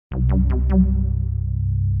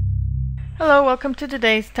Hello, welcome to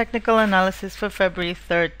today's technical analysis for February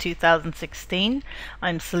 3rd, 2016.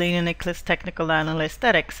 I'm Selena Nicholas, technical analyst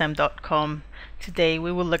at xm.com. Today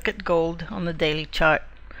we will look at gold on the daily chart.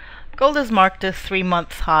 Gold has marked a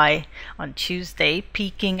 3-month high on Tuesday,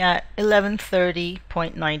 peaking at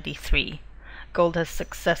 1130.93. Gold has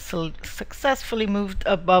successfully moved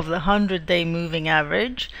above the 100-day moving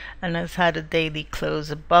average and has had a daily close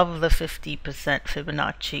above the 50%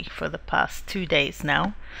 Fibonacci for the past 2 days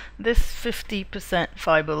now. This 50%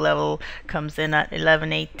 Fibo level comes in at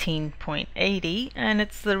 1118.80, and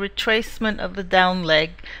it's the retracement of the down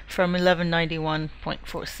leg from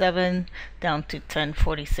 1191.47 down to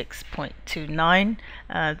 1046.29.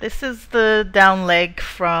 This is the down leg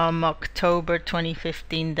from October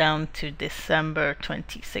 2015 down to December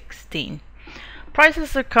 2016.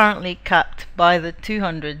 Prices are currently capped by the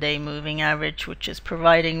 200-day moving average, which is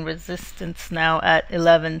providing resistance now at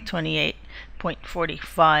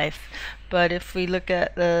 1128.45. But if we look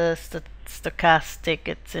at the stochastic,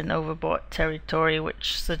 it's in overbought territory,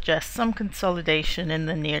 which suggests some consolidation in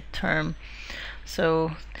the near term.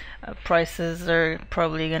 So prices are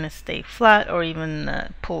probably going to stay flat or even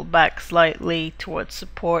pull back slightly towards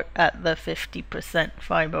support at the 50%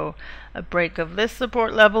 Fibo. A break of this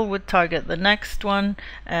support level would target the next one,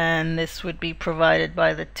 and this would be provided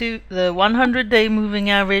by the 100-day moving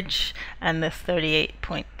average and the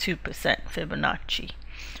 38.2% Fibonacci.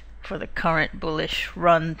 For the current bullish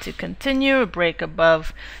run to continue, a break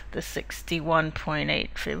above the 61.8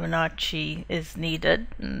 Fibonacci is needed,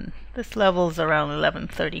 and this level is around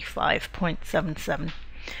 1135.77.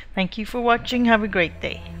 Thank you for watching. Have a great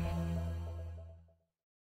day.